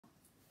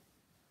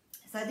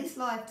So this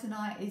live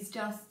tonight is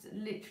just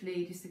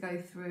literally just to go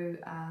through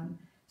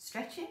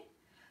stretching,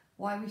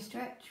 why we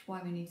stretch,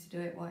 why we need to do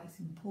it, why it's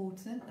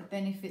important, the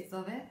benefits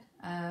of it,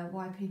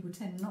 why people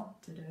tend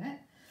not to do it.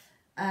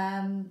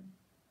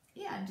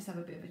 Yeah, and just have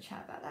a bit of a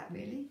chat about that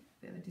really,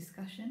 a bit of a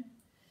discussion.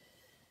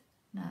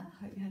 Nat,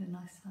 I hope you had a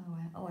nice time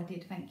away. Oh, I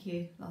did, thank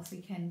you, last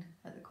weekend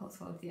at the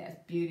Cotswolds. Yeah,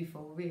 it's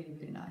beautiful, really,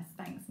 really nice.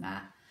 Thanks,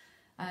 Nat.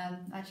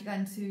 Actually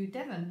going to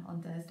Devon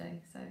on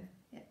Thursday, so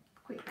yeah,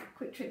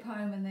 quick trip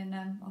home and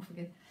then off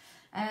again.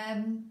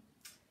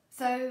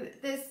 So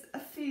there's a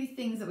few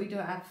things that we do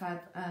at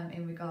AbFab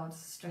in regards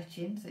to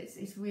stretching. So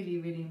it's really,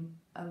 really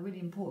a really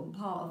important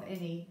part of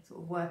any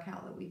sort of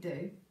workout that we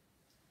do.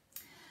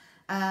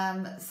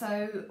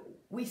 So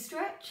we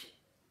stretch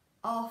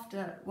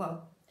after,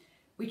 well,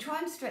 we try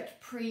and stretch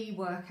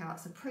pre-workout.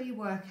 So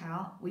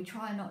pre-workout, we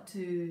try not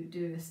to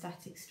do a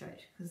static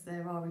stretch because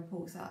there are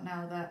reports out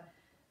now that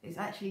it's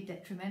actually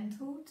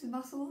detrimental to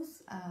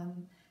muscles.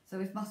 So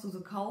if muscles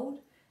are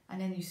cold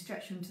and then you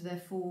stretch them to their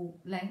full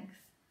length,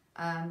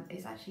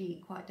 it's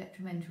actually quite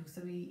detrimental.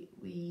 So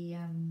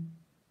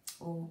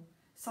or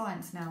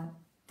science now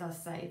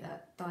does say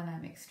that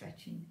dynamic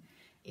stretching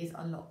is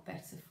a lot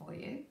better for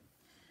you.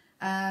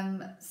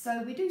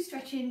 So we do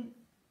stretching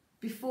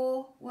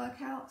before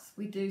workouts,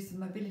 we do some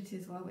mobility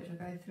as well, which I'll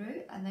go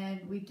through, and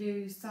then we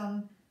do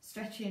some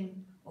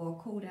stretching or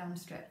cool down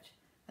stretch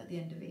at the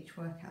end of each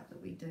workout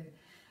that we do.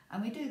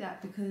 And we do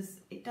that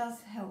because it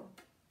does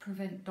help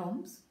prevent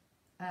DOMS.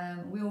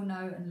 We all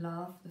know and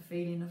love the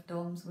feeling of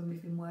DOMS when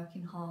we've been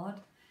working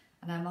hard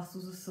and our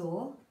muscles are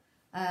sore.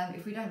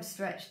 If we don't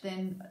stretch,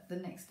 then the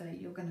next day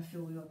you're going to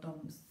feel your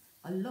DOMS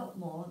a lot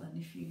more than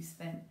if you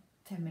spent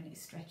 10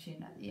 minutes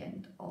stretching at the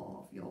end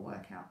of your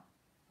workout.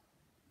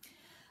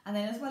 And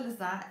then as well as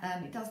that,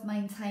 it does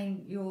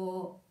maintain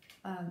your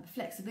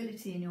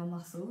flexibility in your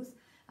muscles,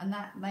 and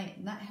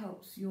that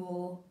helps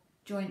your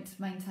joints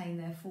maintain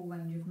their full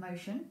range of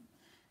motion.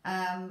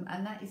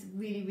 And that is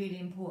really, really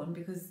important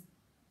because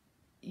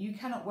you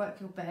cannot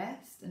work your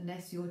best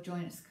unless your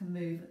joints can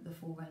move at the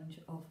full range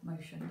of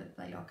motion that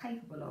they are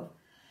capable of.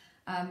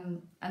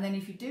 And then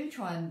if you do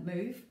try and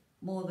move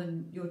more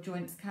than your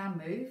joints can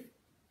move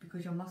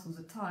because your muscles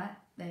are tight,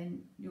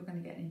 then you're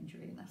going to get an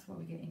injury, and that's why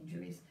we get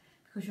injuries,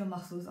 because your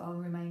muscles are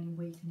remaining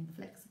weak and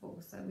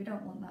inflexible. So we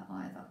don't want that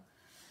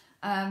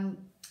either.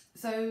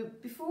 So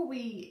before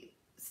we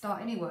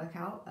start any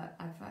workout at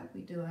AbFab,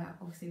 we do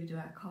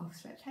our calf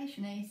stretch. Hey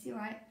Shanice, you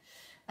right?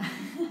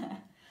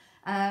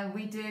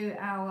 We do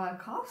our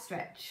calf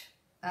stretch.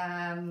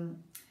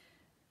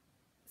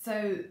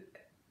 So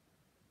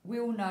we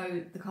all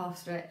know the calf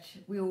stretch.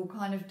 We all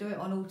kind of do it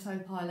on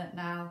autopilot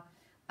now.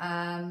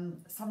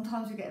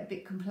 Sometimes we get a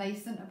bit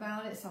complacent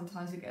about it.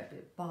 Sometimes we get a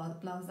bit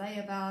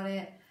blasé about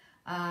it.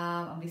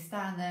 And we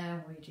stand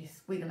there and we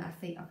just wiggle our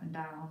feet up and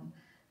down,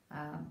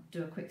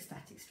 do a quick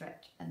static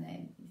stretch, and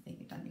then you think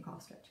you've done your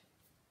calf stretch.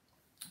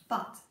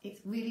 But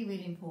it's really,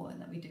 really important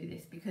that we do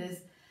this because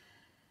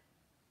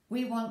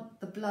we want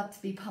the blood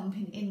to be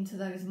pumping into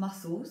those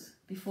muscles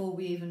before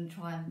we even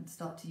try and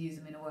start to use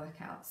them in a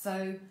workout.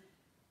 So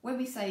when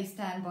we say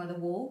stand by the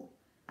wall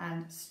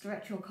and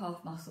stretch your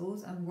calf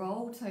muscles and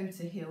roll toe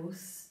to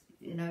heels,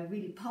 you know,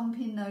 really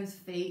pumping those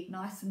feet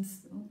nice and,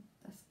 oh,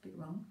 that's a bit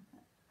wrong.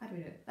 How do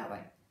we do it? That way?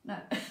 No,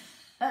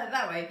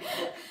 that way.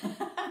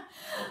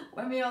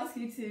 When we ask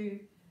you to,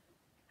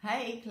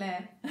 hey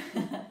Claire.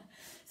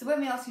 So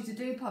when we ask you to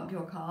do pump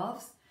your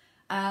calves,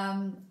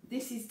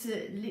 this is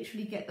to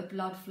literally get the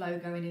blood flow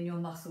going in your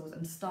muscles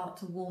and start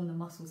to warm the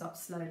muscles up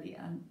slowly,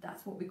 and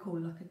that's what we call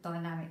like a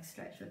dynamic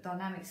stretch. A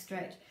dynamic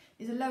stretch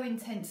is a low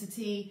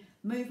intensity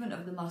movement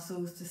of the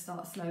muscles to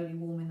start slowly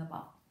warming them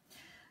up.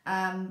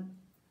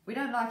 We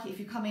don't like it if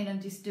you come in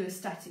and just do a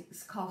static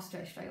calf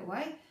stretch straight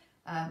away.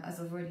 As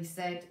I've already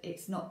said,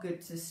 it's not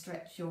good to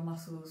stretch your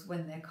muscles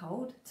when they're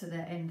cold to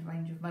their end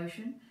range of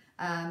motion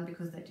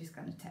because they're just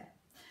going to tear.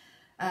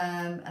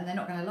 And they're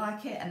not going to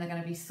like it, and they're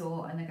going to be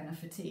sore, and they're going to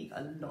fatigue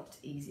a lot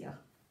easier.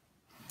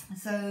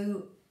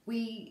 So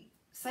we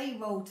say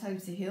roll toe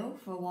to heel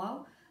for a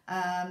while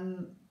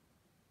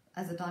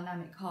as a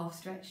dynamic calf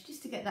stretch,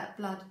 just to get that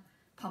blood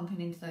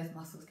pumping into those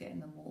muscles, getting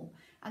them warm.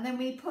 And then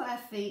we put our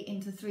feet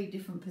into 3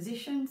 different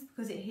positions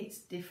because it hits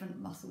different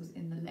muscles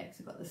in the legs.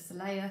 We've got the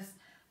soleus,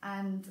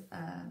 and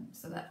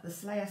so that the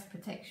soleus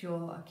protects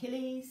your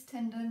Achilles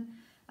tendon,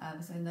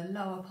 so in the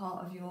lower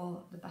part of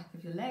the back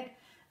of your leg,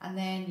 and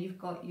then you've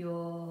got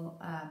your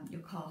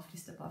calf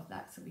just above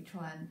that. So we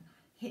try and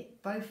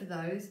hit both of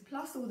those,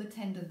 plus all the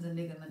tendons and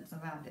ligaments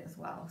around it as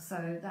well.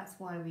 So that's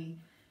why we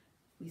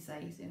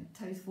say, you know,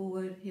 toes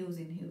forward, heels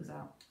in, heels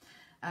out.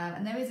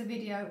 And there is a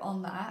video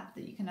on the app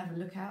that you can have a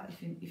look at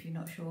if you're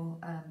not sure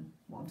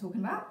what I'm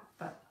talking about,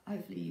 but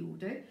hopefully you will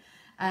do.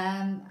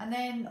 And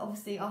then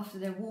obviously after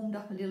they're warmed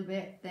up a little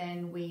bit,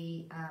 then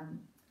we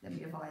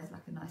advise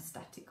like a nice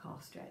static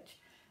calf stretch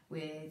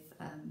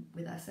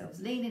with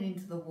ourselves leaning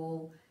into the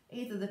wall,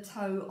 either the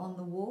toe on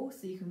the wall,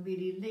 so you can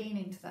really lean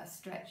into that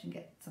stretch and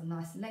get some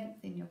nice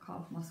length in your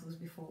calf muscles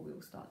before we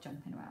all start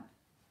jumping around.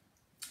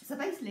 So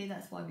basically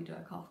that's why we do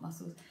our calf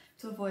muscles,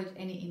 to avoid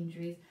any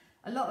injuries.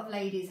 A lot of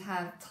ladies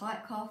have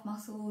tight calf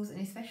muscles, and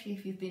especially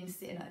if you've been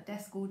sitting at a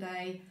desk all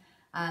day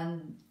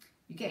and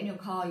you get in your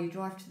car, you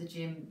drive to the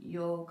gym,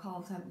 your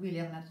calves really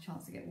haven't had a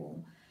chance to get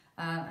warm.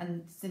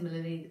 And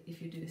similarly,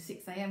 if you do a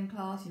 6 a.m.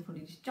 class, you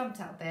probably just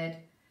jumped out of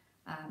bed,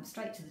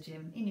 straight to the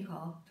gym, in your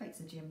car, straight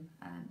to the gym,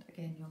 and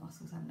again your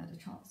muscles haven't had a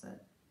chance to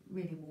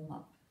really warm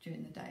up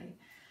during the day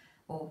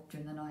or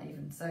during the night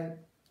even. So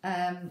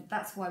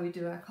that's why we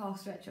do our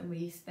calf stretch, and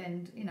we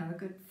spend, you know, a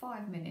good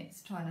 5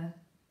 minutes trying to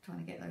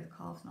get those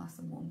calves nice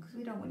and warm, because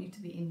we don't want you to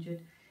be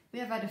injured. We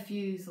have had a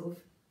few sort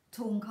of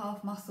torn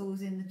calf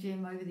muscles in the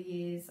gym over the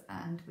years,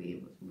 and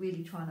we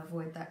really try and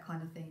avoid that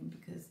kind of thing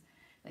because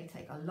they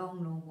take a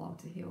long while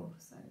to heal,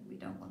 so we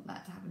don't want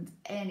that to happen to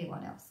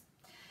anyone else.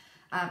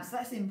 So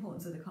that's the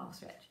importance of the calf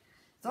stretch.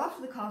 So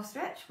after the calf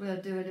stretch,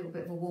 we'll do a little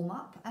bit of a warm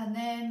up, and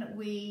then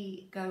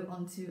we go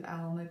on to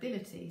our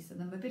mobility. So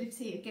the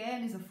mobility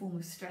again is a form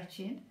of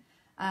stretching,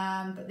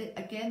 but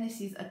again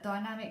this is a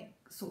dynamic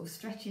sort of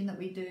stretching that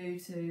we do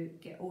to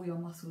get all your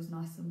muscles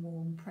nice and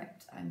warm,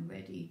 prepped and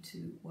ready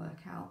to work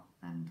out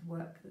and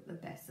work the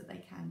best that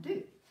they can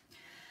do.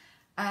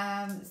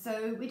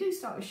 So we do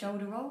start with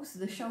shoulder rolls. So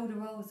the shoulder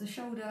rolls, the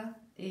shoulder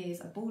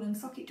is a ball and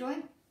socket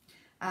joint.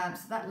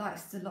 So that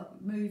likes to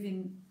move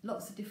in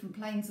lots of different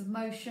planes of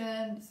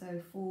motion. So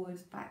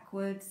forwards,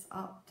 backwards,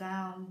 up,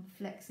 down,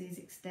 flexes,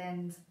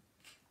 extends,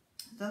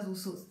 does all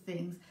sorts of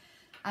things.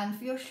 And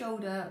for your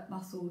shoulder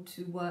muscle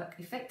to work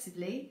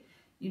effectively,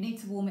 you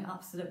need to warm it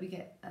up so that we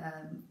get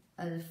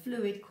a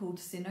fluid called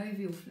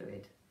synovial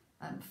fluid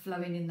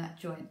flowing in that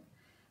joint.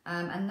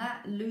 And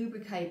that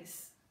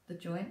lubricates the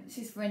joint. This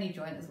is for any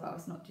joint as well,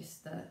 it's not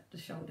just the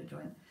shoulder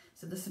joint.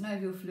 So the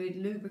synovial fluid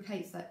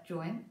lubricates that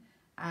joint,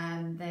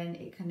 and then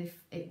it can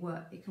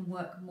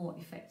work more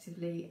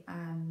effectively,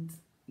 and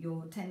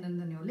your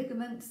tendons and your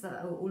ligaments that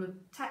are all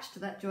attached to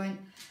that joint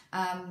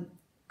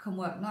can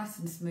work nice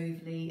and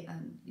smoothly,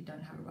 and you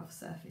don't have a rough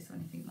surface or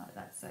anything like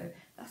that. So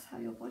that's how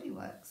your body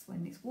works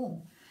when it's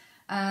warm,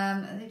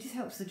 and it just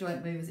helps the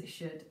joint move as it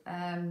should.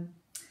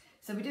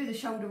 So we do the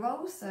shoulder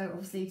rolls, so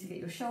obviously to get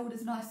your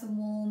shoulders nice and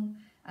warm,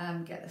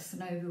 get the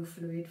synovial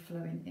fluid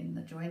flowing in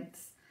the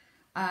joints.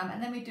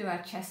 And then we do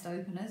our chest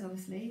openers,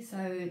 obviously.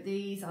 So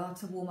these are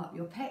to warm up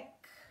your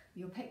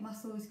pec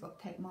muscles. You've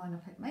got pec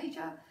minor, pec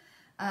major,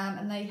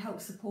 and they help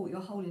support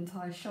your whole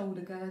entire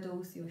shoulder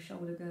girdle. So your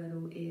shoulder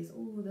girdle is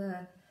all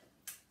the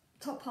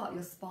top part of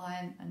your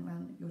spine and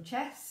around your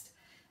chest.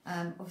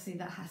 Obviously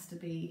that has to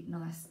be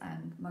nice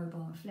and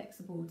mobile and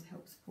flexible to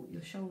help support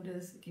your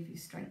shoulders, give you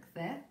strength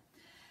there.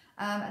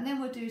 And then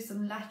we'll do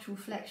some lateral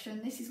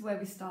flexion. This is where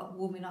we start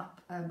warming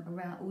up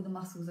around all the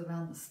muscles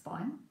around the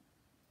spine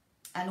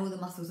and all the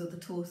muscles of the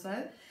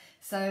torso.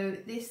 So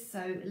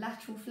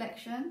lateral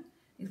flexion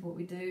is what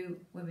we do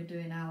when we're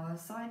doing our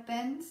side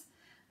bends.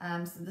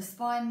 So the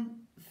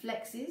spine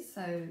flexes,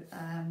 so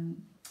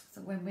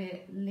when we're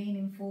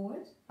leaning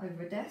forward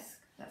over a desk,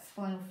 that's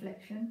spinal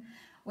flexion.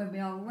 When we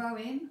are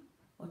rowing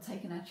or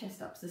taking our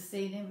chest up to the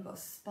ceiling, we've got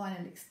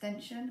spinal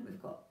extension,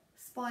 we've got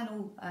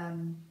spinal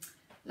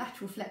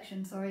lateral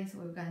flexion, sorry, so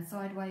we're going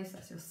sideways, so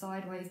that's your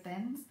sideways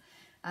bends.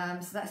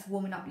 So that's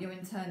warming up your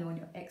internal and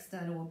your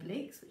external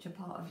obliques, which are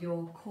part of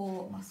your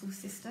core muscle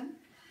system.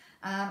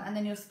 And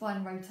then your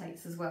spine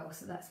rotates as well,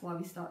 so that's why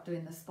we start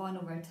doing the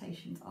spinal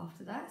rotations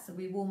after that. So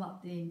we warm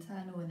up the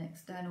internal and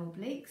external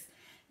obliques,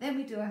 then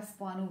we do our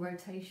spinal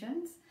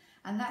rotations,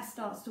 and that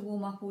starts to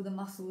warm up all the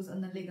muscles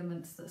and the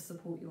ligaments that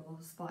support your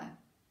spine.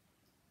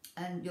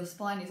 And your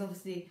spine is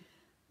obviously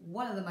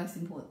one of the most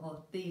important,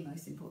 or the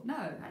most important,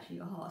 no, actually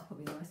your heart is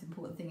probably the most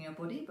important thing in your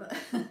body, but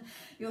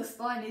your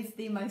spine is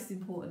the most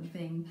important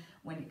thing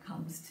when it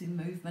comes to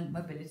movement,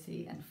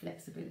 mobility and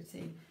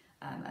flexibility.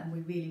 And we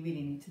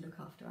really need to look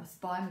after our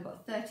spine. We've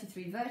got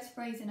 33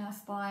 vertebrae in our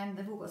spine.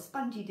 They've all got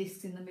spongy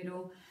discs in the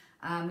middle.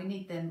 We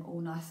need them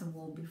all nice and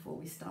warm before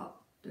we start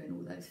doing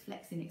all those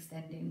flexing,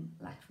 extending,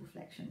 lateral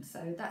flexion.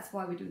 So that's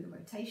why we do the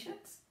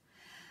rotations.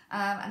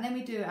 And then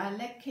we do our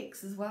leg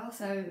kicks as well.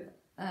 So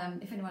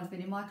if anyone's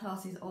been in my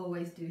classes, I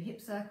always do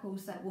hip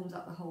circles. That warms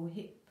up the whole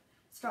hip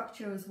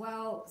structure as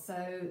well.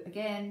 So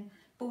again,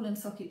 ball and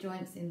socket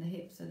joints in the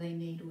hip, so they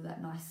need all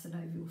that nice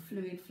synovial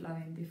fluid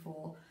flowing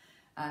before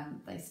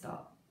they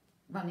start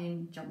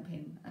running,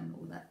 jumping and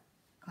all that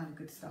kind of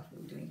good stuff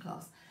that we do in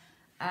class.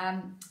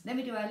 Then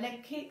we do our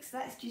leg kicks.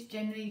 That's just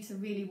generally to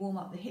really warm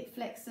up the hip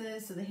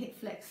flexors. So the hip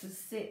flexors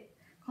sit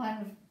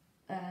kind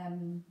of,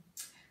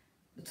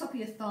 the top of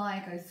your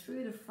thigh goes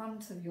through the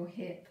front of your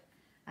hip,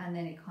 and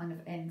then it kind of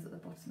ends at the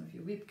bottom of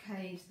your rib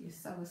cage, your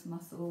psoas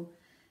muscle.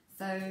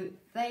 So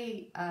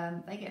they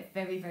get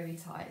very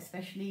tight,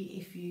 especially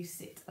if you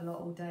sit a lot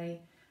all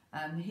day.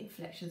 The hip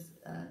flexors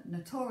are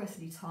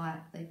notoriously tight,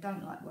 they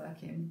don't like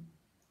working,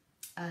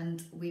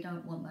 and we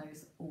don't want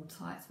those all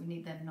tight, so we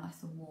need them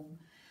nice and warm.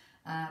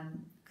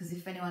 Because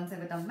if anyone's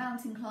ever done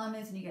mountain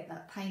climbers and you get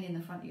that pain in the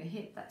front of your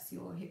hip, that's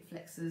your hip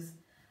flexors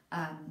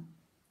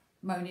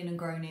moaning and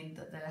groaning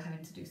that they're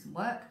having to do some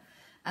work.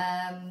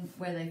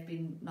 where they've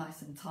been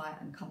nice and tight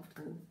and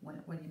comfortable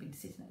when you've been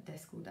sitting at a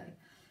desk all day.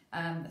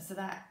 So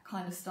that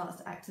kind of starts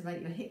to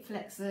activate your hip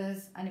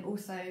flexors, and it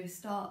also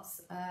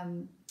starts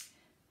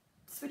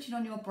switching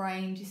on your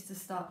brain just to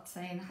start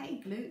saying,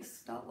 hey glutes,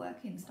 start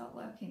working, start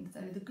working.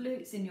 So the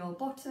glutes in your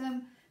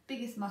bottom,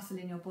 biggest muscle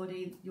in your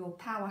body, your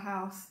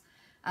powerhouse,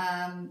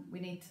 we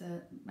need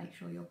to make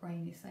sure your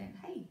brain is saying,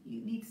 hey,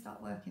 you need to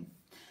start working.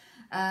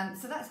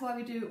 So that's why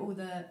we do all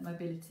the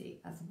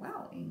mobility as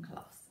well in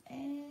class.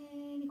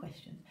 Any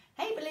questions?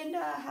 Hey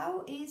Belinda,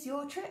 how is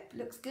your trip?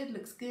 Looks good,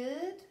 looks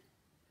good.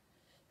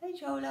 Hey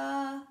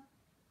Chola,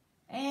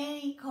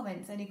 any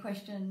comments, any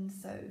questions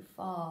so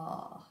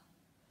far?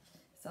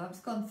 So I've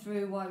just gone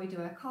through why we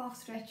do our calf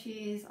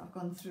stretches. I've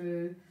gone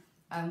through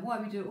why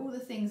we do all the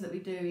things that we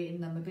do in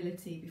the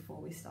mobility before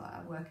we start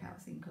our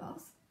workouts in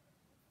class.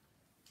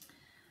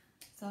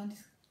 So I'm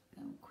just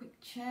going to quick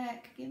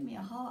check. Give me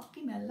a heart,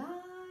 give me a like.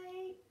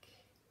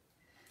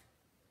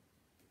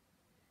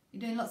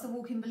 You're doing lots of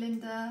walking,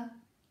 Belinda?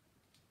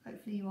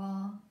 Hopefully you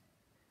are.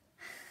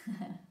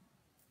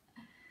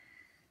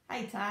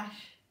 Hey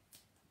Tash.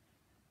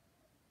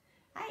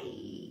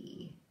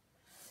 Hey.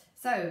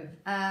 So,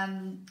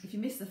 if you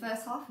missed the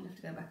first half, you'll have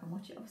to go back and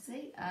watch it,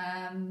 obviously.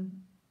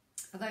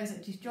 For those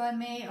that just joined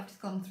me, I've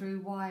just gone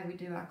through why we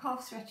do our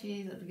calf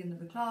stretches at the beginning of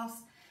the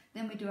class.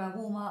 Then we do our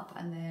warm-up,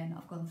 and then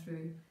I've gone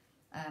through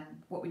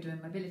what we do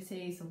in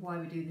mobility, so why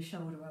we do the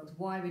shoulder rolls,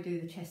 why we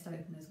do the chest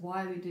openers,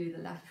 why we do the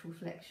lateral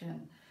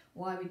flexion,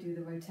 why we do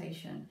the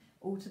rotation,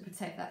 all to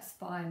protect that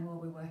spine while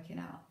we're working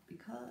out,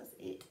 because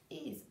it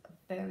is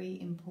very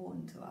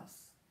important to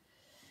us.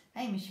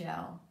 Hey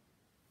Michelle.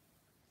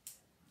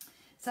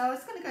 So I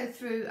was going to go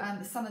through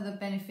some of the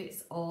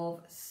benefits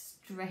of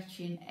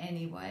stretching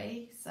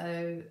anyway.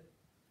 So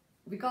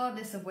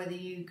regardless of whether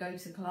you go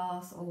to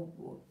class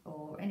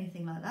or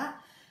anything like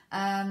that,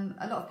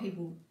 a lot of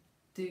people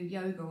do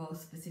yoga or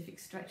specific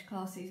stretch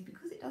classes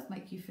because it does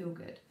make you feel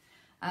good.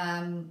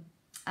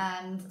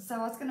 And so I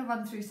was going to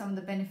run through some of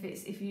the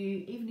benefits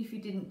even if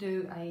you didn't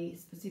do a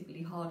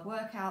specifically hard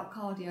workout,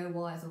 cardio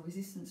wise or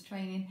resistance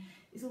training.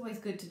 It's always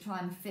good to try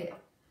and fit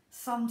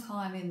some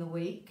time in the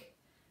week,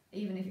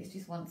 even if it's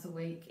just once a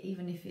week,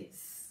 even if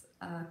it's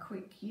a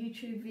quick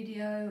YouTube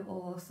video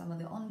or some of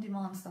the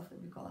on-demand stuff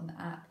that we've got on the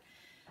app,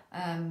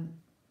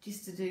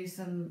 just to do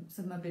some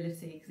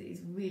mobility, because it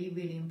is really,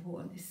 really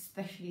important,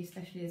 especially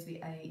as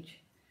we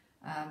age,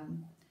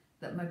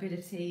 that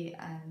mobility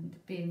and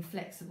being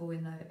flexible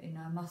in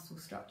our muscle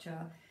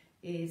structure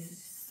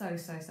is so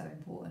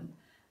important.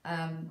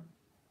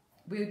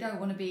 We don't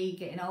want to be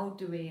getting old,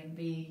 do we, and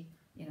be,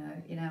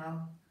 in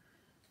our,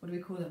 what do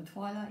we call them,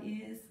 twilight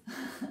years?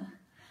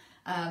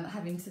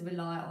 Having to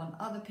rely on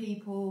other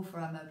people for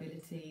our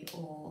mobility,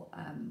 or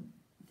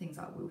things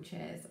like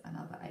wheelchairs and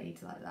other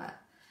aids like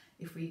that,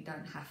 if we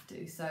don't have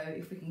to. So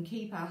if we can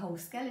keep our whole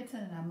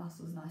skeleton and our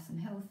muscles nice and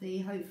healthy,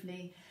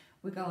 hopefully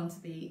we go on to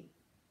be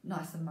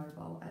nice and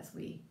mobile as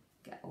we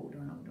get older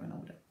and older and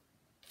older,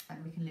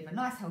 and we can live a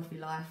nice healthy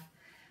life,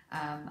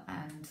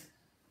 and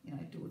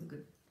do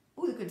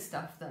all the good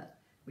stuff that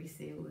we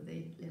see all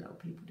the little old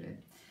people doing.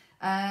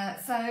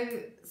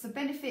 So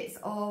benefits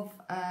of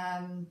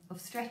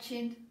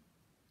stretching.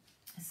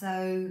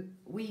 So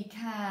we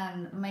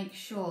can make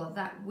sure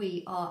that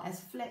we are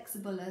as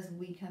flexible as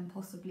we can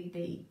possibly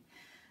be.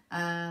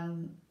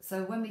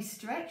 So when we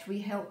stretch, we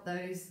help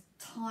those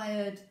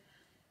tired,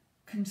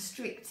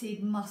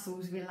 constricted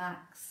muscles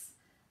relax,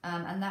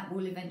 and that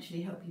will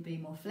eventually help you be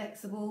more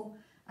flexible.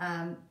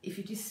 If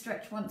you just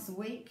stretch once a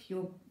week,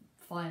 you'll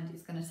find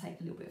it's going to take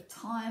a little bit of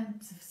time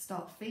to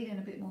start feeling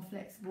a bit more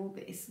flexible,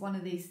 but it's one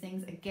of these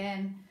things,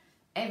 again,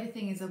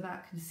 everything is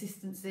about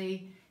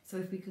consistency. So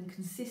if we can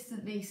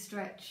consistently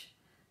stretch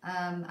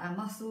our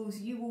muscles,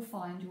 you will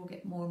find you'll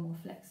get more and more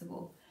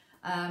flexible.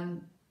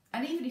 And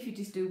even if you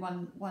just do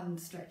one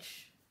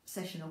stretch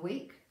session a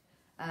week,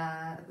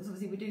 because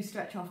obviously we do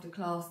stretch after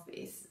class, but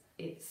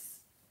it's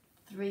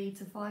 3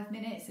 to 5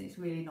 minutes, and it's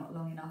really not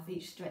long enough.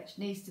 Each stretch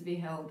needs to be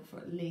held for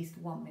at least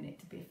 1 minute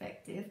to be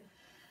effective,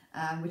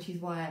 which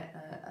is why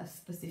a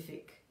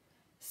specific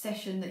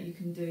session that you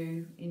can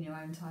do in your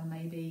own time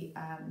maybe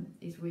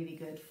is really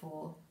good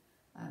for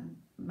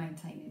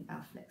maintaining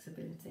our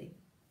flexibility.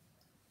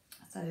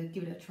 So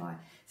give it a try.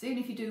 So even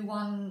if you do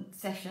one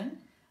session,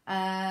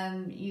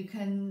 you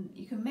can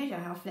measure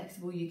how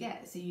flexible you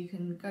get. So you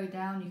can go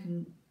down, you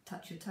can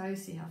touch your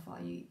toes, see how far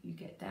you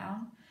get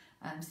down,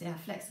 see how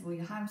flexible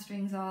your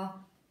hamstrings are,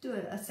 do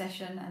a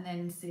session, and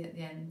then see at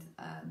the end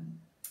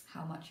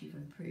how much you've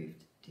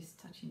improved just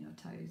touching your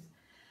toes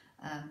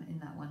in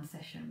that one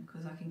session,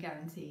 because I can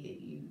guarantee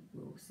you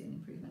will see an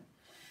improvement.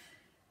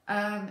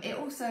 It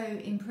also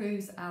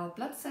improves our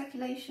blood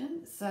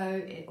circulation, so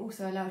it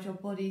also allows your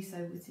body,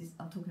 so this is,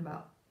 I'm talking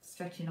about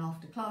stretching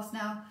after class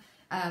now,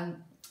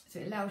 so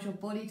it allows your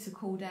body to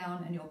cool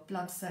down and your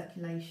blood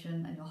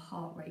circulation and your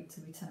heart rate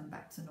to return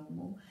back to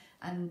normal.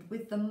 And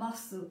with the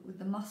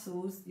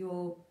muscles,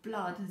 your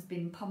blood has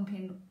been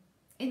pumping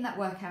in that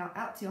workout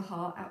out to your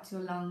heart, out to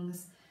your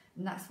lungs,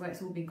 and that's where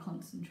it's all been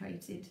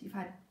concentrated. You've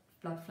had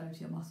blood flow to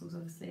your muscles,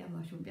 obviously,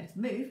 otherwise you wouldn't be able to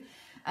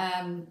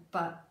move.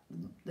 But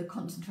the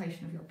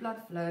concentration of your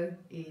blood flow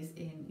is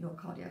in your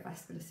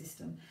cardiovascular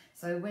system.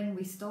 So when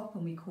we stop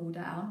and we cool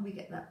down, we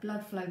get that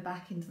blood flow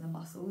back into the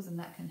muscles, and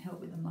that can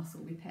help with the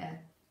muscle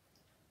repair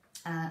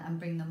and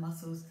bring the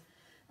muscles,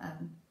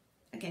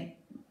 again,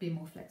 be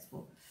more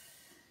flexible.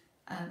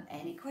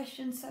 Any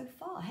questions so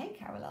far? Hey,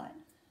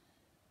 Caroline.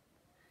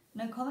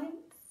 No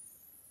comments?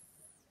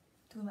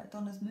 Talking about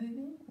Donna's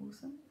moving?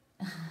 Awesome.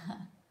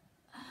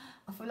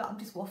 I feel like I'm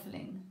just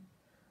waffling.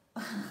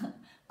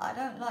 I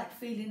don't like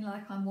feeling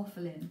like I'm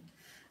waffling.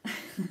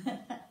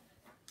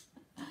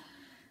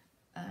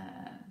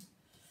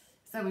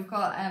 So we've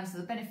got so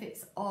the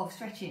benefits of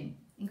stretching: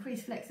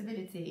 increased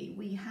flexibility.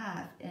 We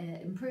have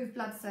improved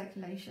blood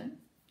circulation.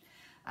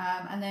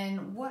 And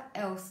then what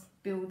else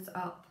builds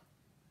up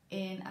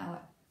in our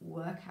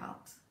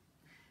workout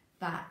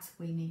that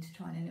we need to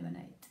try and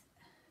eliminate?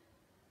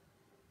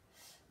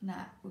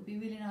 Now, it would be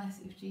really nice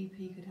if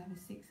GP could have a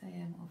 6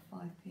 AM or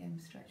 5 PM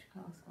stretch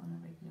class on a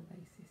regular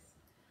basis.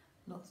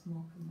 Lots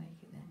more can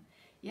make it then.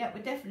 Yeah,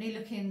 we're definitely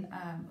looking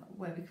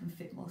where we can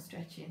fit more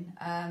stretching.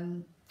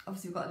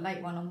 Obviously, we've got a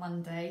late one on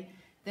Monday.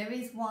 There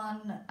is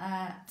one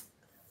at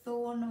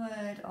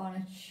Thornwood on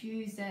a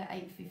Tuesday at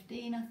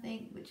 8:15, I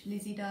think, which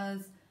Lizzie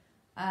does.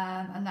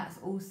 And that's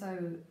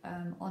also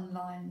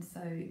online, so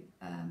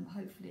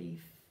hopefully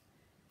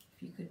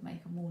if you could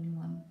make a morning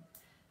one,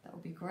 that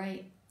would be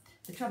great.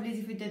 The trouble is,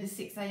 if we did a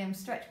 6 AM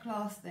stretch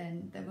class,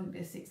 then there wouldn't be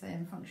a 6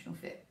 AM functional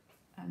fit,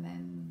 and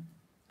then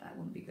that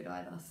wouldn't be good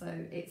either. So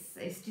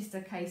it's just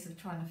a case of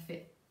trying to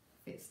fit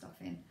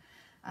stuff in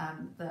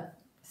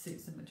that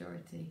suits the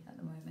majority at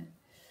the moment.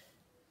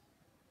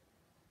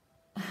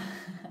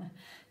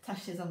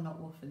 Tash says I'm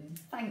not waffling.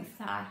 Thanks,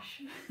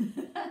 Tash.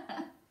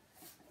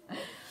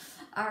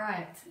 All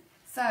right,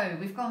 so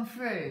we've gone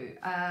through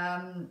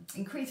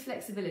increased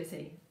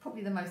flexibility,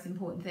 probably the most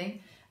important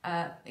thing.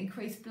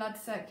 Increased blood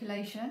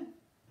circulation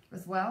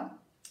as well.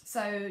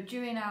 So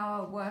during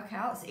our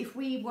workouts, if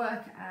we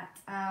work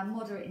at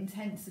moderate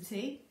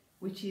intensity,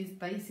 which is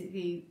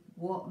basically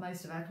what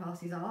most of our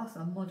classes are,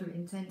 so moderate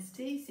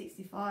intensity,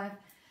 65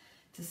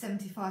 to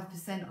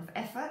 75% of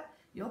effort,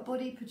 your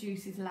body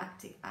produces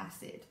lactic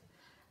acid.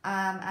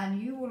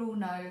 And you will all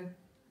know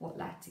what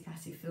lactic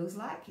acid feels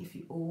like if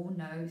you all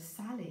know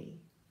Sally.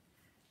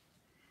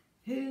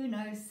 Who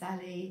knows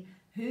Sally?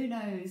 Who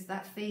knows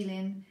that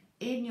feeling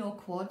in your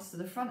quads, so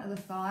the front of the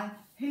thigh?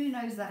 Who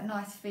knows that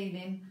nice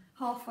feeling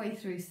halfway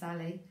through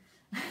Sally?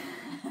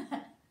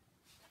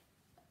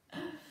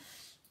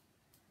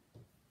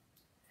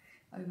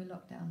 Over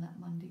lockdown, that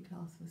Monday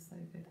class was so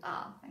good.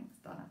 Ah, thanks,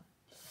 Donna.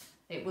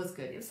 It was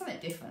good. It was something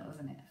different,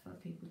 wasn't it, for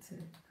people to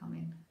come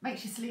in.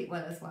 Makes you sleep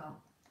well as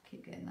well.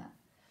 Keep getting that.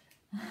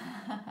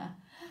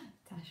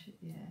 Tash,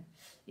 yeah.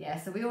 Yeah,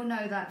 so we all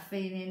know that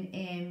feeling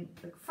in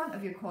the front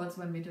of your quads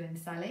when we're doing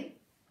Sally.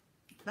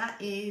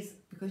 That is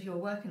because you're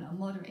working at a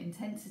moderate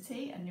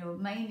intensity and you're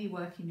mainly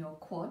working your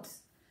quads,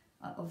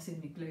 obviously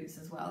in your glutes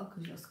as well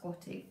because you're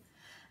squatting.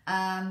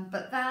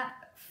 But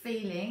that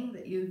feeling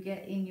that you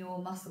get in your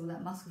muscle,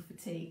 that muscle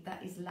fatigue,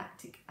 that is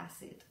lactic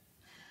acid.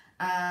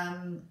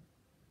 And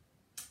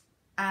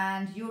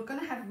you're going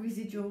to have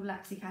residual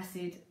lactic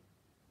acid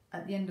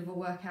at the end of a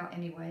workout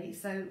anyway.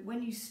 So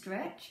when you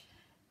stretch,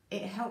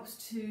 it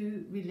helps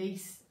to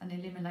release and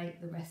eliminate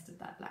the rest of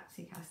that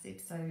lactic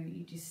acid. So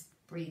you just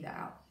breathe it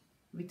out.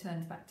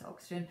 Returns back to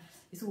oxygen.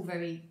 It's all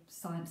very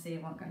sciencey,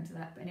 I won't go into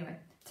that, but anyway,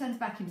 turns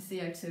back into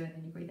CO2 and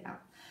then you breathe it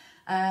out.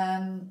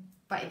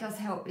 But it does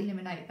help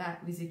eliminate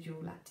that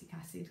residual lactic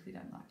acid. We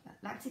don't like that.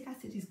 Lactic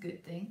acid is a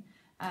good thing.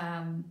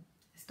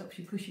 It stops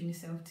you pushing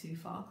yourself too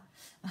far.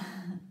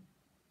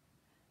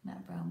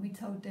 Nat Brown, we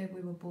told Deb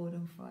we were bored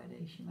on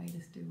Friday. She made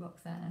us do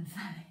Roxanne and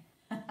Sally.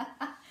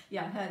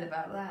 Yeah, I heard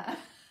about that.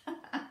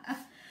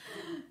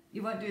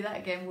 You won't do that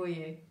again, will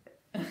you?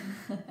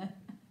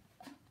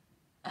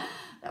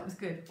 That was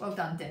good. Well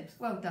done, Debs.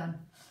 Well done.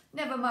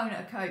 Never moan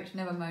at a coach,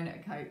 never moan at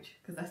a coach,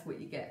 because that's what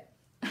you get.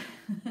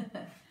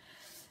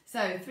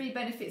 So, 3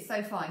 benefits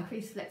so far.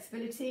 Increased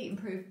flexibility,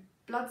 improved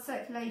blood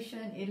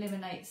circulation,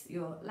 eliminates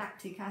your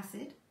lactic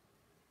acid.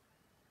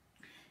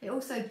 It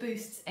also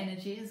boosts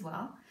energy as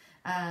well.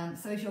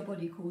 So as your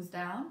body cools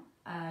down,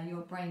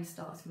 your brain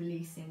starts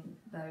releasing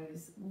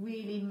those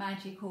really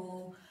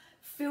magical,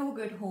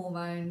 feel-good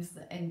hormones,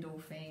 the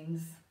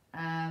endorphins.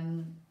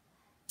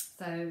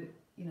 So,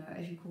 you know,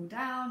 as you cool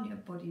down, your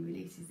body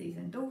releases these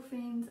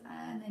endorphins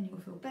and then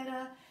you'll feel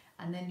better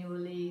and then you'll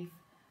leave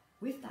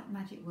with that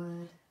magic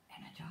word,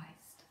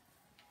 energized.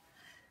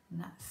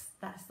 And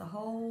that's the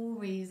whole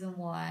reason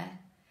why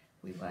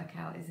we work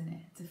out, isn't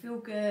it? To feel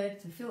good,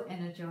 to feel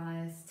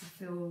energized, to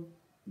feel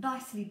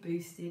nicely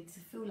boosted, to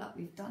feel like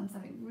we've done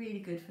something really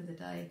good for the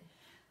day.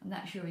 And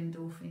that's your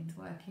endorphins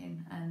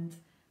working, and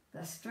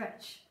the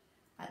stretch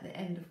at the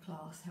end of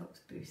class helps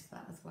boost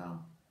that as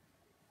well.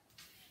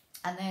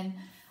 And then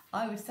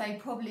I would say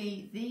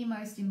probably the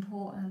most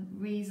important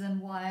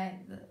reason why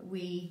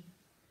we,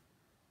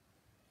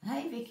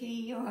 hey Vicky,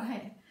 you're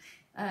right.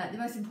 The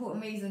most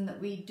important reason that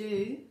we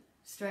do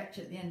stretch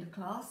at the end of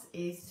class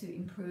is to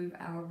improve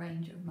our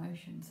range of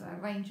motion. So our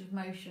range of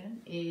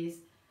motion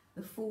is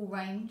the full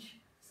range.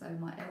 So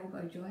my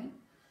elbow joint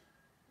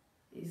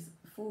is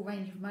full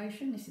range of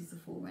motion. This is the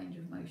full range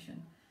of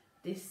motion.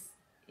 This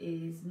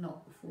is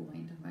not the full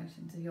range of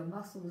motion. So your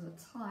muscles are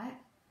tight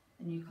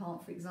and you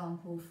can't, for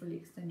example, fully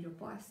extend your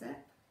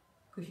bicep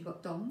because you've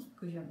got DOMS,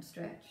 because you haven't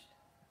stretched.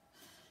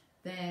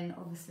 Then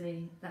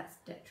obviously that's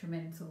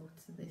detrimental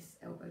to this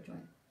elbow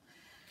joint.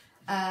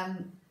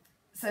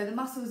 So the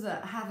muscles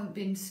that haven't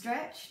been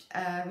stretched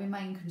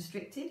remain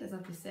constricted, as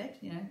I've just said.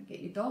 You know, get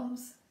your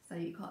DOMS, so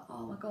you can't,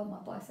 oh my God, my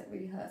bicep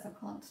really hurts, I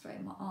can't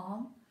straighten my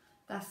arm.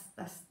 That's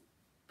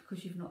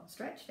because you've not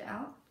stretched it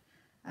out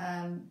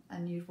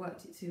and you've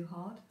worked it too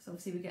hard. So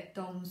obviously we get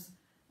DOMS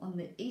on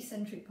the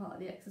eccentric part of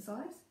the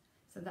exercise.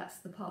 So that's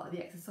the part of the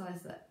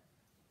exercise that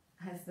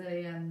has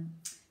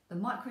the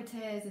micro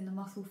tears in the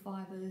muscle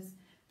fibres,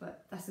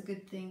 but that's a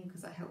good thing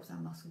because that helps our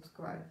muscles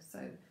grow. So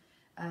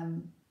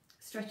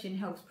stretching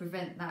helps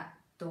prevent that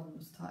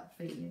DOMS type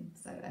feeling,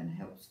 so, and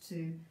helps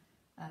to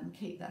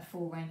keep that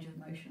full range of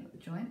motion at the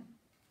joint.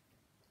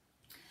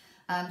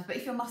 But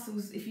if your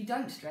muscles, if you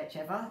don't stretch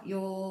ever,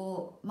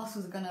 your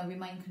muscles are going to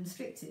remain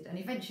constricted, and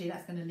eventually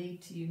that's going to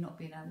lead to you not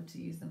being able to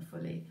use them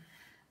fully.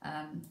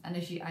 And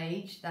as you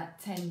age, that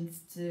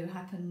tends to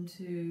happen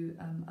to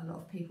a lot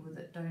of people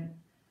that don't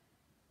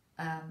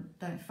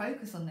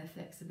focus on their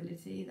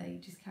flexibility.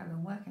 They just carry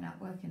on working out,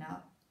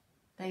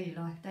 daily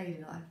life,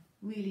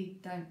 really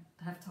don't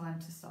have time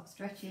to start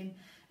stretching.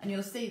 And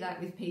you'll see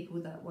that with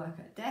people that work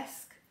at a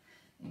desk,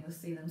 and you'll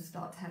see them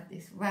start to have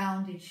this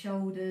rounded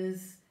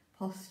shoulders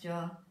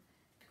posture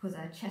because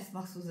our chest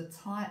muscles are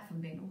tight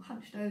from being all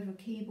hunched over a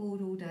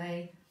keyboard all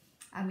day,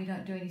 and we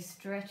don't do any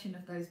stretching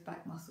of those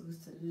back muscles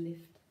to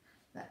lift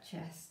that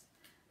chest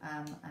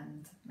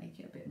and make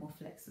it a bit more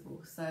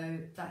flexible. So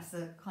that's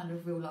a kind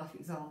of real life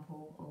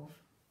example of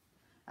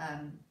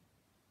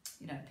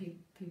you know,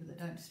 people that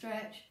don't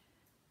stretch,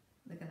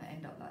 they're going to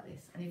end up like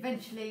this. And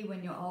eventually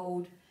when you're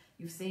old,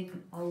 you've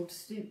seen old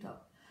stooped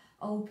up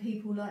old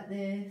people like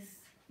this,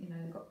 you know,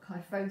 they've got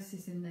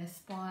kyphosis in their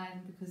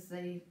spine because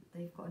they've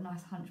got a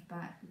nice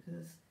hunchback,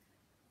 because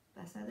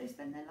that's how they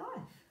spend their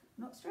life,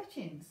 not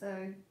stretching.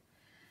 So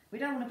we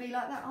don't want to be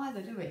like that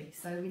either, do we?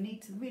 So we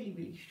need to really,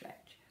 really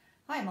stretch.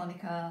 Hi,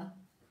 Monica.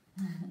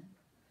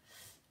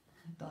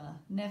 Donna,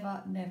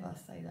 never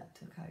say that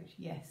to a coach.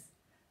 Yes.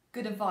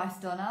 Good advice,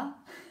 Donna.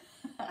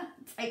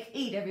 Take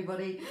heed,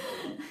 everybody.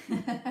 So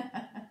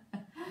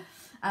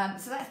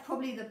that's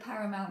probably the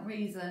paramount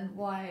reason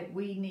why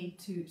we need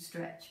to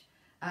stretch.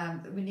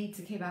 We need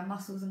to keep our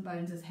muscles and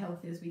bones as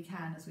healthy as we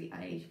can as we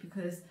age,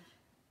 because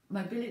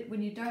mobility,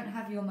 when you don't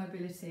have your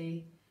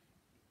mobility,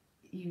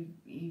 you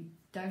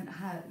don't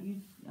have,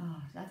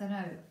 I don't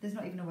know, there's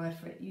not even a word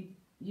for it.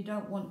 You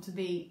don't want to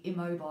be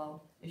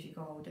immobile as you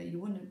go older. You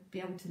want to be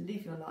able to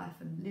live your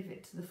life and live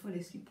it to the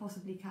fullest you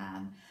possibly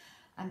can.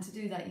 And to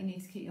do that, you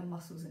need to keep your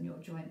muscles and your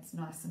joints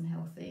nice and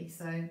healthy.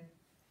 So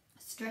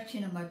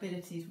stretching and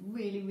mobility is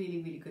really,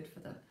 really, really good for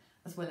them,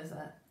 as well as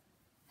a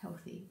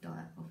healthy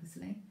diet,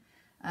 obviously.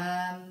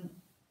 And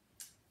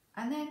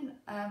then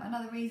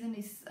another reason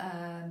is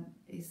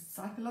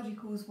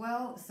psychological as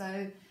well.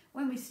 So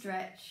when we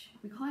stretch,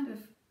 we kind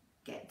of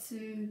get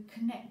to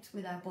connect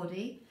with our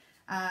body.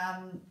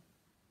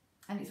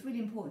 And it's really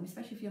important,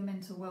 especially for your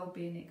mental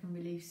well-being. It can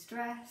relieve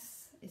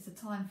stress. It's a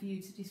time for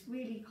you to just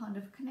really kind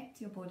of connect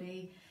to your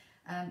body.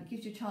 It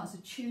gives you a chance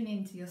to tune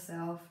into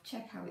yourself,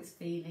 check how it's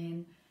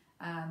feeling.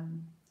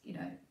 You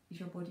know, is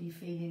your body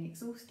feeling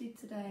exhausted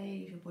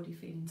today? Is your body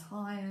feeling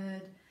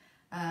tired?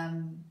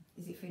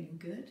 Is it feeling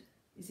good?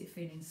 Is it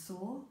feeling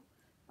sore?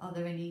 Are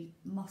there any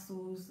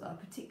muscles that are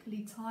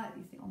particularly tight?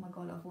 You think, oh my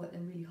God, I've worked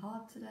them really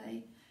hard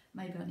today.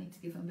 Maybe I need to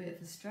give them a bit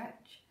of a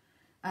stretch.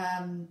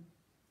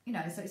 You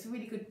know, so it's a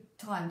really good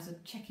time to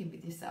check in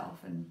with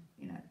yourself, and,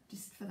 you know,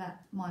 just for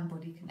that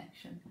mind-body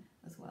connection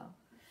as well.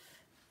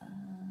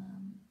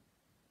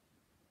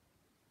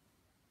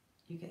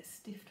 You get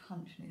stiff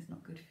hunch and it's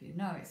not good for you.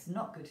 No, it's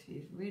not good for you.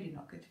 It's really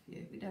not good for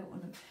you. We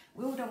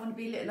all don't want to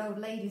be little old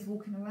ladies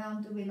walking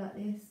around, do we, like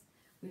this?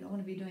 We don't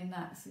want to be doing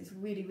that. So it's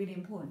really, really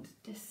important to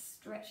just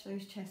stretch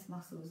those chest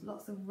muscles.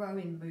 Lots of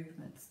rowing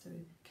movements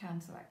to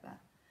counteract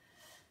that.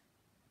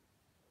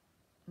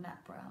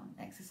 Nat Brown,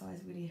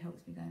 exercise really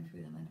helps me going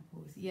through the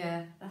menopause.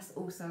 Yeah, that's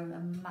also a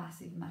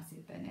massive,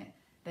 massive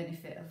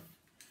benefit of,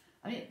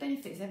 I mean, it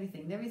benefits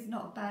everything. There is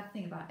not a bad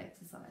thing about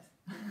exercise.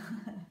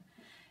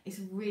 It's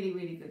really,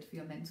 really good for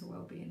your mental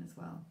well-being as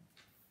well.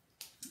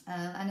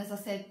 And as I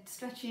said,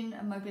 stretching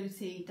and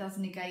mobility does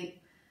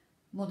negate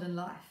modern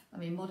life. I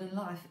mean, modern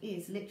life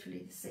is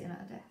literally sitting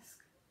at a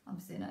desk. I'm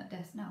sitting at a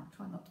desk now,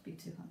 try not to be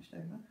too hunched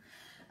over.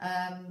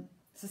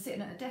 So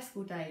sitting at a desk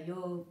all day,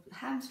 your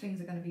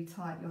hamstrings are going to be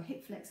tight, your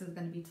hip flexors are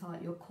going to be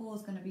tight, your core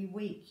is going to be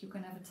weak, you're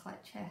going to have a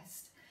tight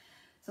chest.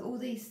 So all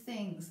these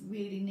things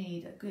really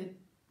need a good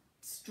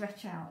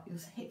stretch out, your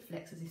hip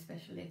flexors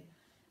especially.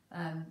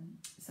 You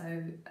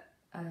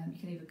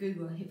can either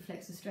Google a hip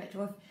flexor stretch,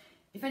 or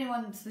if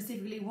anyone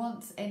specifically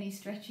wants any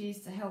stretches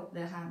to help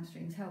their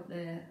hamstrings,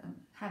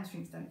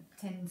 hamstrings don't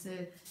tend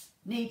to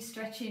need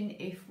stretching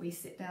if we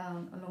sit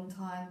down a long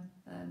time.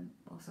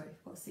 If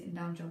we've got a sitting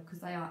down job, because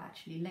they are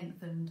actually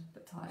lengthened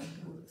but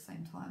tightened all at the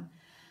same time.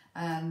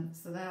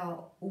 So they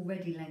are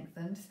already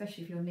lengthened,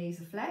 especially if your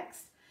knees are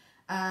flexed.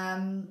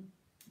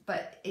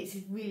 But it's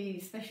really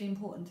especially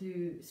important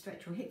to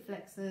stretch your hip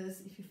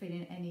flexors if you're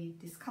feeling any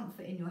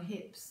discomfort in your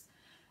hips.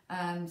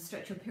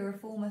 Stretch your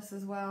piriformis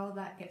as well.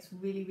 That gets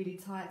really, really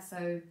tight.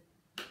 So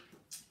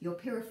your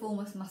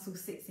piriformis muscle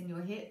sits in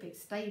your hip. It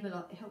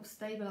helps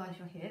stabilize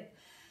your hip.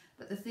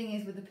 But the thing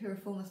is, with the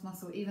piriformis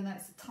muscle, even though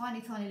it's a tiny,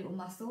 tiny little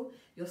muscle,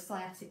 your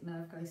sciatic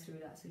nerve goes through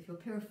that. So if your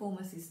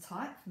piriformis is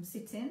tight from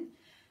sitting,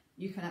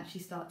 you can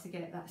actually start to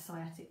get that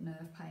sciatic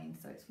nerve pain.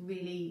 So it's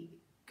really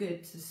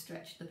good to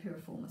stretch the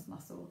piriformis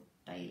muscle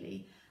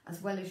daily,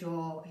 as well as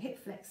your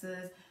hip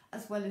flexors,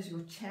 as well as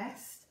your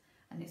chest.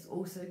 And it's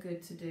also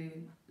good to do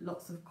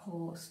lots of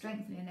core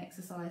strengthening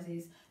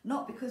exercises,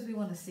 not because we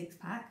want a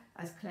six-pack,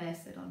 as Claire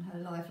said on her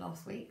live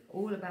last week,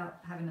 all about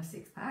having a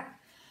six-pack,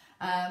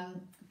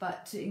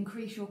 but to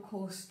increase your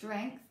core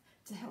strength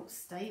to help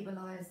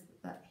stabilise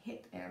that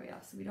hip area.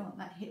 So we don't want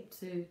that hip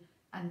to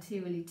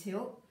anteriorly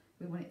tilt.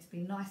 We want it to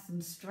be nice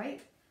and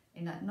straight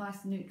in that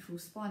nice neutral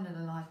spinal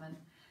alignment.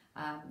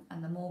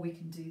 And the more we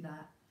can do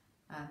that,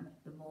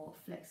 the more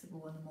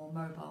flexible and the more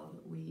mobile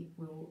that we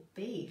will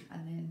be.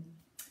 And then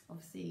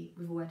obviously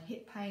we've all had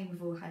hip pain,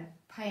 we've all had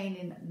pain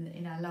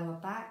in our lower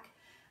back.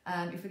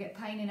 If we get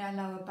pain in our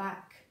lower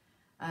back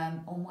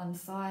on one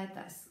side,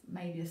 that's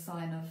maybe a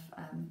sign of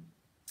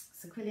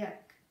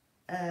sacroiliac,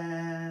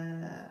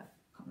 can't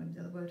remember the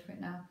other word for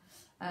it now,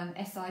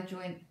 SI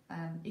joint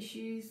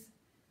issues.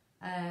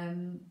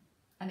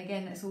 And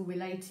again, it's all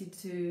related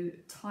to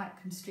tight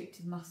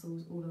constricted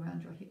muscles all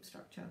around your hip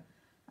structure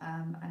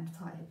and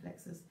tight hip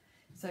flexors.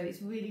 So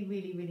it's really,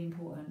 really, really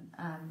important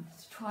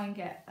to try and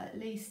get at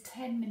least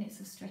 10 minutes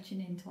of stretching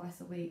in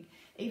twice a week,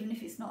 even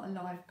if it's not a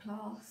live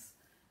class,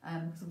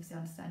 because obviously I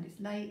understand it's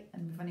late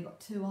and we've only got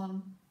 2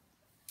 on.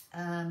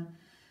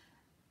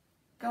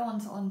 Go on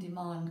to On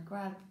Demand,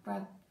 grab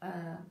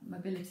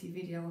mobility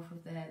video off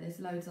of there. There's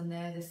loads on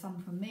there. There's some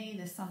from me,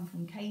 there's some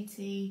from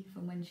Katie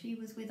from when she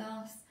was with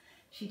us.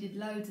 She did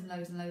loads and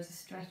loads and loads of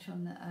stretch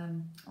on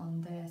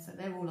there, so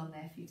they're all on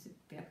there for you to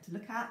be able to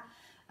look at.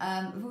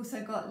 We've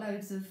also got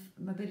loads of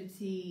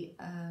mobility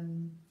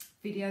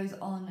videos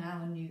on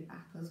our new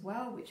app as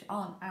well, which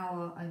aren't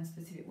our own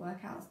specific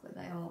workouts, but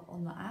they are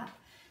on the app.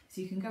 So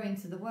you can go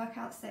into the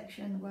workout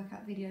section, the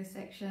workout video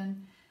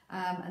section,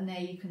 and there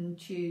you can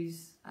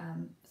choose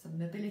some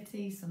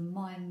mobility, some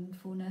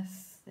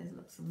mindfulness. There's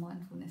lots of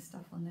mindfulness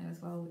stuff on there as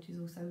well, which is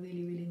also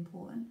really, really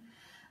important.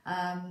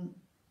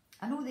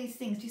 And all these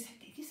things just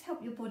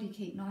help your body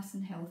keep nice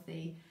and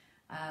healthy,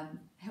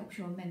 helps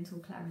your mental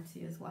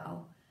clarity as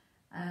well.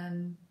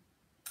 And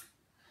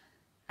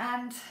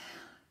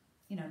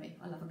you know me,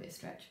 I love a bit of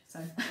stretch. So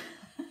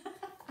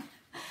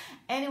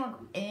anyone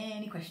got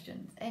any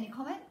questions, any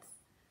comments,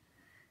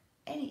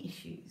 any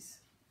issues?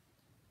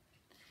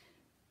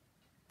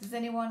 Does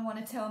anyone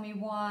want to tell me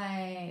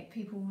why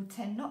people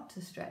tend not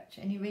to stretch?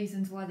 Any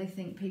reasons why they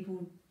think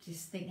people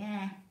just think,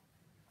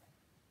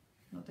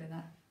 not doing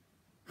that?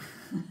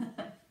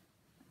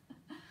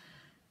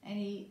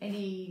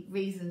 Any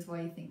reasons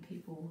why you think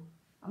people?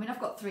 I mean,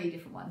 I've got 3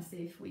 different ones.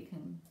 See if we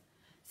can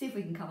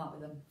come up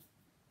with them.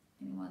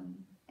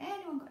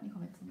 Anyone got any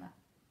comments on that?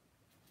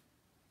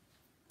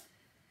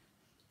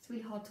 It's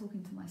really hard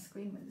talking to my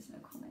screen when there's no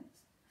comments.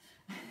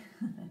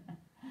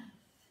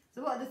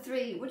 So what are the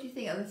 3? What do you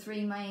think are the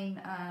 3 main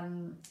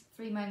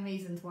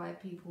reasons why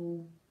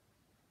people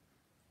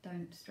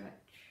don't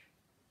stretch?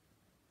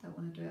 Don't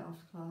want to do it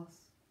after class?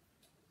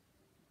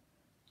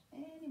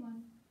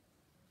 Anyone?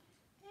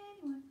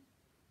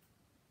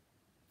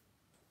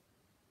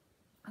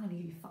 I'm going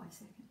to give you 5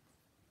 seconds.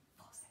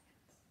 4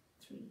 seconds.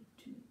 3,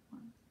 2,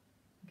 1.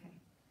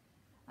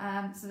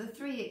 Okay. So the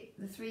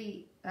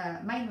three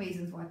main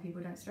reasons why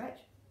people don't stretch: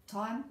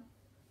 time.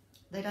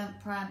 They don't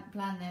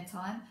plan their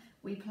time.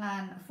 We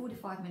plan a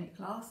 45-minute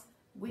class,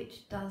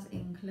 which does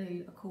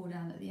include a cool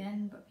down at the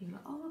end. But people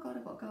are like, oh my god,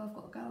 I've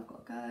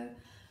got to go.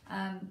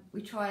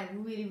 We try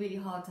really, really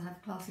hard to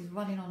have classes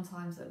running on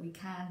times that we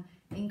can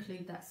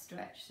include that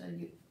stretch, so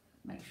you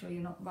make sure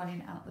you're not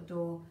running out the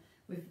door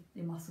with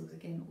your muscles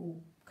again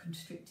all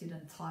constricted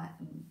and tight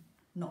and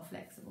not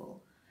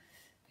flexible.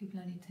 People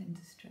only tend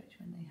to stretch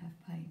when they have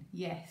pain.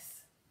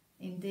 Yes,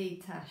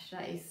 indeed, Tash,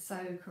 that is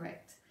so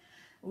correct.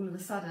 All of a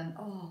sudden,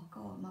 oh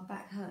god, my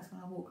back hurts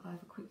when I walk. I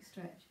have a quick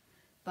stretch.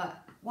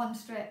 But one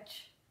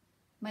stretch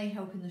may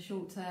help in the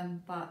short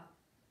term, but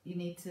you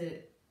need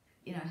to,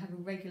 have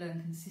a regular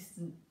and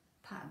consistent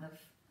pattern of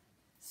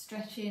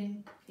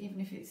stretching, even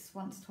if it's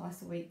once,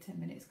 twice a week. 10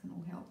 minutes can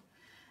all help.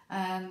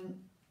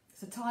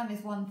 So time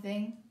is one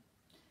thing.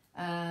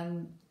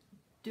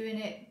 Doing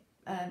it,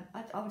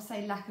 I would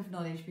say lack of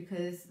knowledge,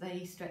 because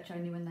they stretch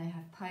only when they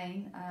have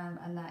pain,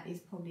 and that is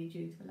probably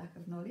due to a lack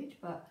of knowledge.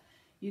 But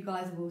you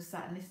guys have all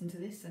sat and listened to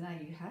this, so now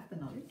you have the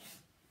knowledge.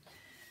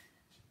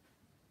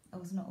 I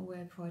was was not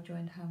aware before I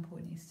joined how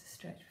important it is to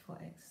stretch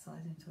before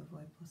exercising to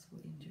avoid possible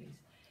injuries.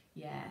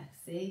 Yeah,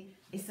 see,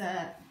 it's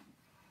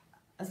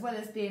as well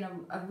as being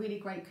a really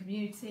great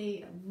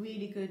community,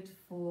 really good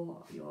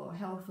for your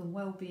health and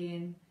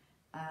well-being.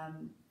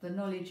 The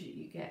knowledge that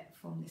you get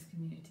from this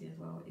community as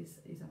well is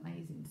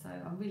amazing. So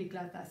I'm really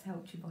glad that's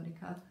helped you,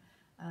 Monica,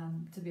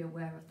 to be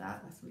aware of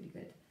that. That's really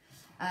good.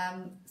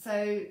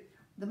 So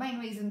the main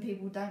reason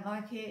people don't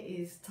like it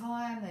is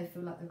time. They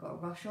feel like they've got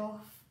to rush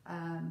off,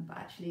 but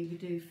actually we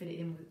do fit it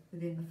in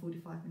within the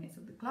 45 minutes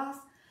of the class.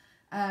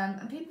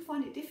 And people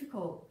find it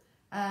difficult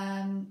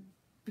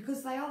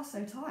because they are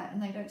so tight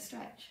and they don't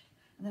stretch.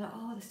 And they're like,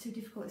 oh, that's too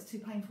difficult, it's too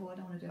painful, I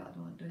don't want to do it, I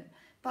don't want to do it.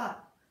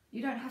 But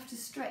you don't have to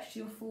stretch to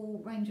your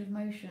full range of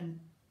motion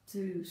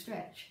to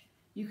stretch.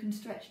 You can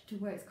stretch to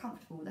where it's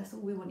comfortable. That's all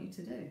we want you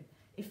to do.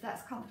 If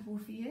that's comfortable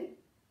for you,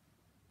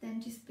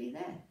 then just be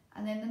there.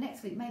 And then the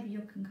next week, maybe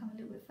you can come a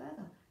little bit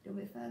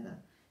further.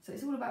 So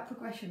it's all about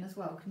progression as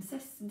well.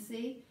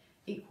 Consistency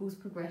equals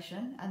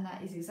progression, and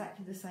that is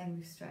exactly the same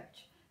with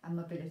stretch and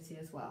mobility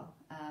as well.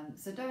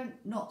 So don't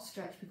not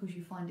stretch because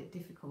you find it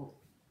difficult,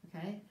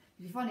 okay?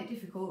 If you find it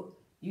difficult,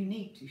 you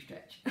need to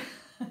stretch,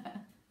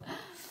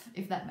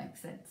 if that makes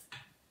sense.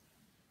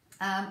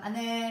 And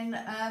then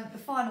the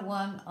final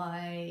one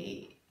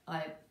I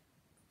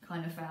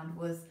kind of found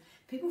was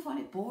people find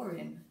it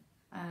boring.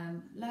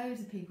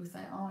 Loads of people say,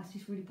 oh, it's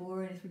just really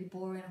boring,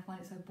 I find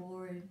it so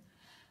boring.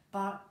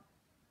 But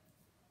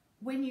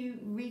when you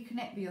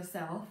reconnect with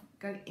yourself,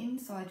 go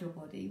inside your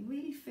body,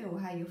 really feel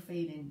how you're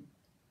feeling,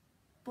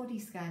 body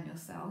scan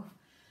yourself,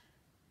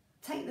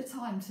 take the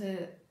time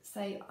to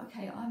say,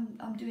 okay,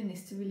 I'm doing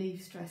this to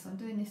relieve stress, I'm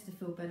doing this to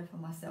feel better for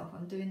myself,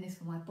 I'm doing this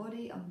for my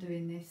body, I'm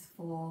doing this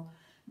for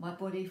my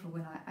body for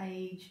when I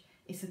age,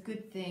 it's a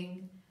good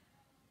thing.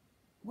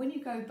 When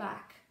you go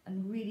back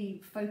and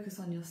really focus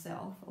on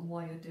yourself and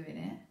why you're doing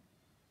it,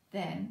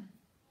 then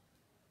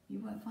you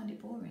won't find it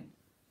boring.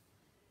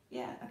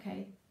 Yeah,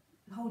 okay,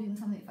 holding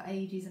something for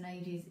ages and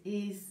ages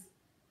is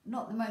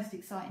not the most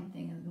exciting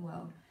thing in the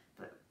world,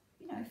 but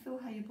you know, feel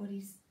how your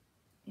body's,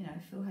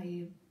 feel how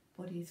your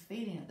body is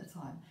feeling at the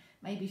time.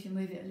 Maybe if you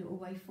move it a little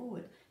way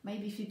forward,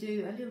 maybe if you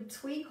do a little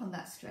tweak on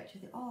that stretch,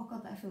 you think, oh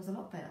God, that feels a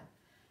lot better,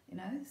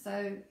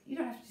 so you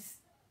don't have to just,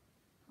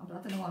 I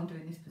don't know why I'm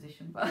doing this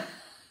position, but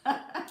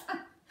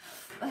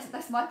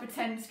that's my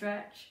pretend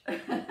stretch.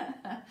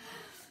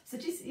 So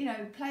just,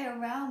 play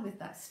around with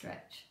that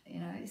stretch.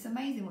 It's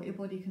amazing what your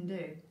body can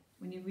do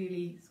when you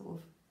really sort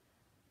of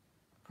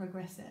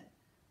progress it.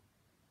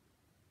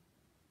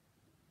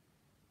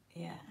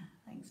 Yeah,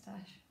 thanks,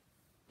 Dash.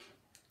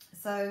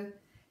 So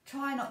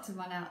try not to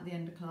run out at the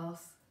end of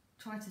class.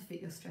 Try to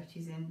fit your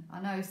stretches in. I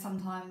know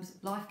sometimes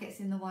life gets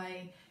in the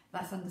way,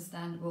 that's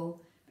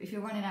understandable. But if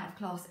you're running out of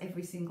class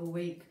every single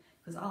week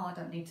because, I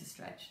don't need to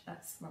stretch,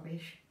 that's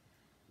rubbish.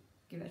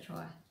 Give it a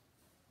try.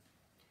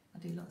 I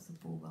do lots of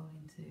ball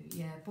rolling too.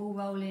 Yeah, ball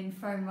rolling,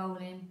 foam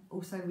rolling,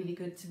 also really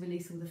good to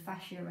release all the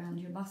fascia around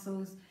your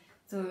muscles.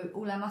 So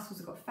all our muscles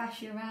have got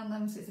fascia around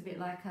them, so it's a bit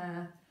like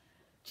a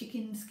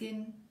chicken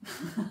skin.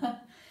 So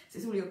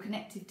it's all your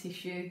connective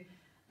tissue,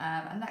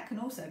 and that can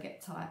also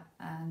get tight,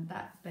 and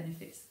that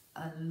benefits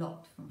a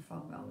lot from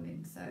foam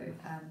rolling. So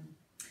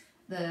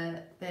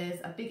there's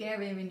a big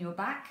area in your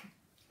back,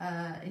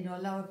 in your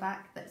lower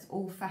back, that's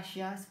all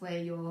fascia. It's where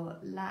your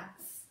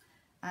lats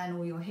and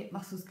all your hip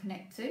muscles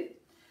connect to.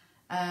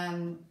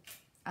 And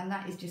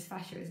that is just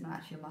fascia, it's not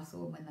actually a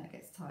muscle, and when that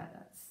gets tight,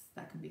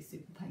 that can be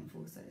super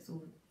painful. So it's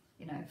all,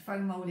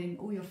 foam rolling,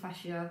 all your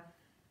fascia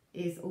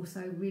is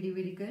also really,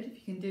 really good. If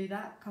you can do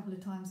that a couple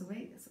of times a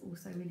week, it's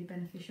also really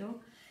beneficial.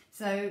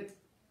 So,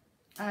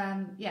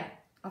 yeah,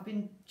 I've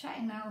been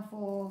chatting now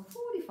for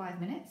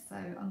 45 minutes, so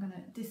I'm going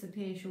to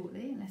disappear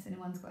shortly unless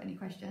anyone's got any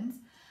questions.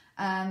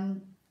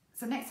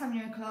 So next time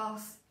you're in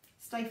class,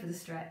 stay for the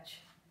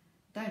stretch.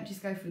 Don't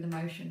just go through the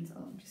motions.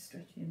 Oh, I'm just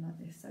stretching like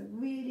this. So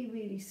really,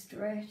 really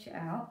stretch it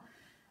out.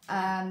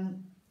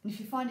 If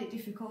you find it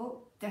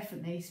difficult,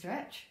 definitely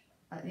stretch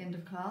at the end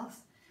of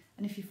class.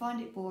 And if you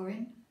find it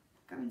boring,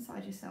 go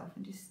inside yourself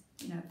and just,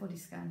 body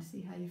scan to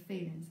see how you're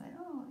feeling. Say,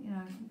 oh,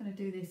 I'm going to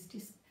do this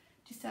just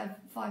to have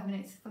 5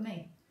 minutes for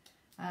me.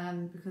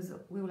 Because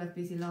we all have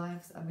busy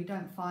lives and we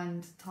don't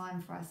find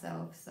time for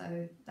ourselves.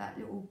 So that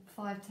little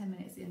 5-10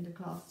 minutes at the end of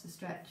class to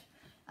stretch,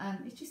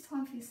 it's just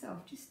time for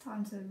yourself, just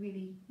time to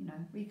really,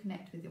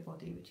 reconnect with your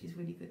body, which is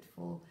really good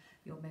for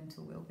your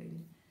mental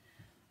well-being.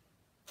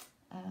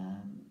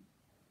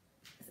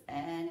 Has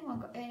anyone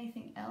got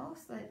anything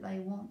else that they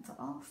want to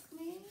ask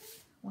me,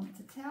 want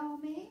to tell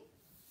me,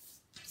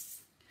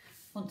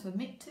 want to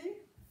admit to?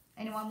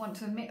 Anyone want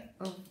to admit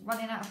of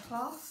running out of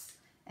class?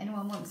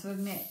 Anyone want to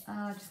admit,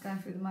 just going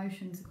through the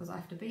motions because I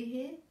have to be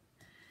here?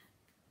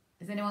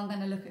 Is anyone going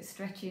to look at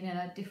stretching in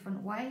a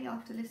different way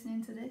after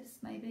listening to this,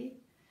 maybe?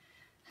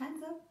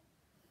 Hands up.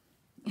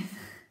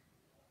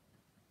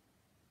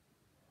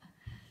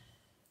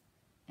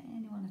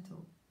 Anyone at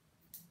all?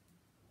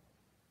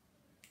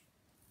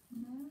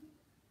 No?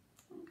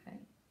 Okay.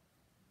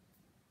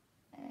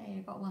 Hey,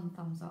 I got one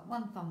thumbs up.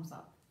 One thumbs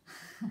up.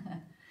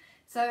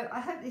 So I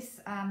hope this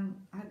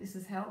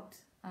has helped.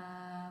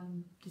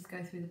 Just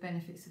go through the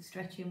benefits of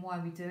stretching, why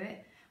we do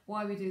it,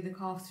 why we do the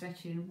calf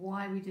stretching,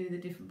 why we do the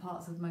different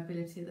parts of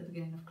mobility at the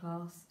beginning of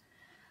class,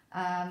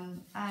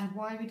 and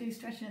why we do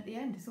stretching at the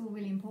end. It's all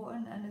really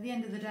important, and at the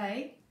end of the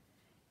day,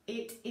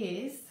 it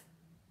is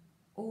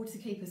all to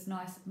keep us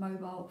nice,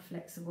 mobile,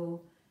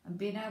 flexible, and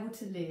being able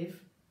to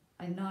live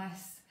a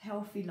nice,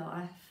 healthy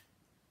life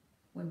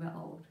when we're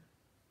old.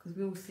 Because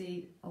we all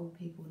see old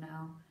people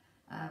now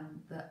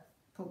that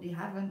probably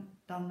haven't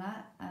done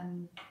that,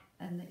 and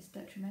it's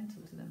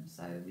detrimental to them.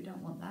 So we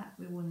don't want that.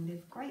 We want to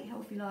live great,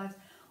 healthy lives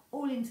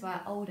all into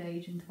our old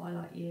age and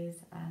twilight years.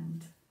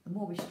 And the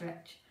more we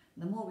stretch,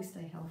 the more we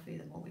stay healthy,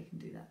 the more we can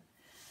do that.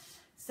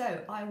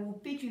 So I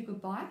will bid you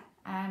goodbye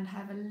and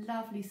have a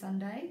lovely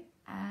Sunday,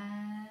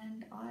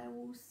 and I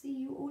will see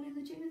you all in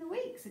the gym in the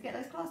week. So get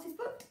those classes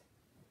booked.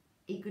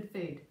 Eat good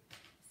food.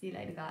 See you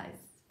later, guys.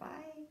 Bye.